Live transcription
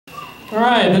All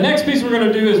right, the next piece we're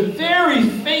going to do is very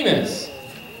famous,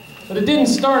 but it didn't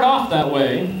start off that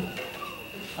way.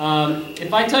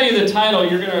 If I tell you the title,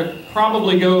 you're going to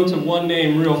probably go to one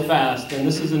name real fast, and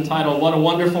this is entitled What a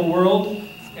Wonderful World.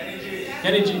 Kenny G.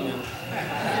 Kenny G. No.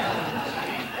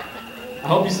 I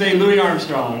hope you say Louis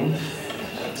Armstrong.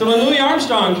 So when Louis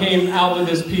Armstrong came out with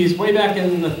this piece way back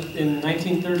in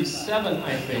 1937,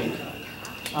 I think,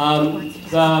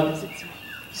 the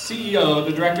CEO,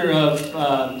 the director of,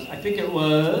 I think it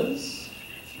was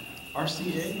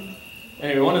RCA?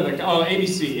 Anyway, one of the,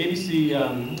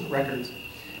 ABC Records,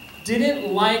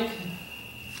 didn't like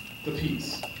the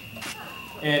piece.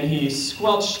 And he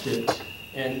squelched it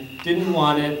and didn't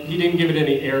want it, he didn't give it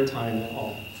any airtime at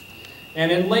all.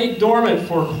 And it lay dormant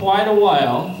for quite a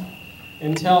while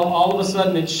until all of a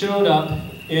sudden it showed up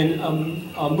in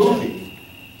a movie.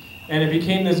 And it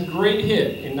became this great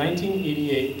hit in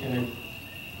 1988, and I'm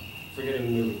forgetting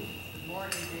the movie. Good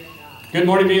Morning Vietnam. Good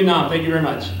Morning Vietnam, thank you very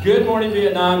much. Good Morning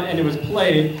Vietnam, and it was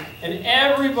played, and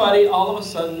everybody all of a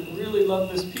sudden really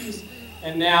loved this piece,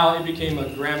 and now it became a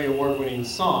Grammy Award-winning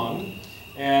song.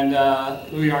 And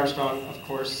Louis Armstrong, of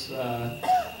course,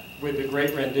 with the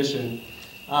great rendition.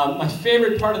 My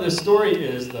favorite part of this story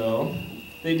is, though,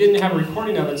 they didn't have a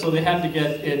recording of it, so they had to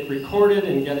get it recorded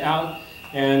and get out.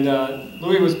 And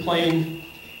Louis was playing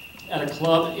at a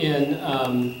club in,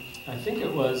 I think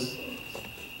it was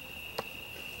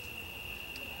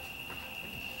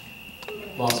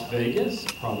Las Vegas,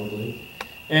 probably.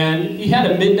 And he had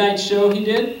a midnight show he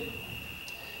did,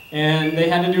 and they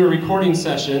had to do a recording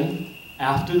session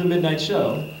after the midnight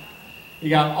show. He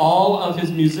got all of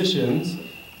his musicians,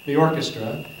 the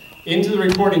orchestra, into the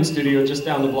recording studio just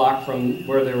down the block from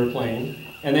where they were playing,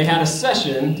 and they had a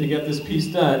session to get this piece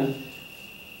done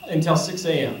until 6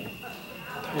 a.m.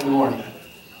 in the morning.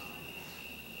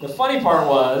 The funny part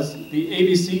was, the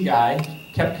ABC guy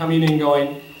kept coming in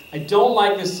going, I don't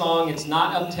like this song, it's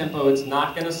not up-tempo, it's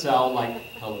not going to sell, like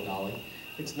Hello Dolly.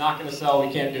 It's not going to sell,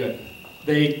 we can't do it.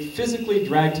 They physically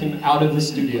dragged him out of the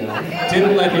studio,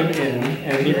 didn't let him in,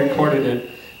 and he recorded it.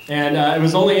 And it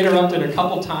was only interrupted a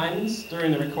couple times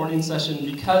during the recording session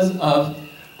because of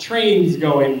trains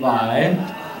going by.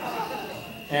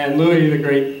 And Louis the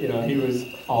Great, you know, he was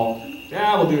all,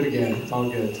 yeah, we'll do it again, it's all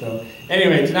good. So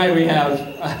anyway, tonight we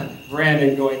have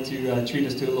Brandon going to treat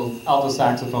us to a little alto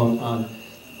saxophone on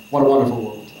What a Wonderful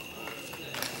World.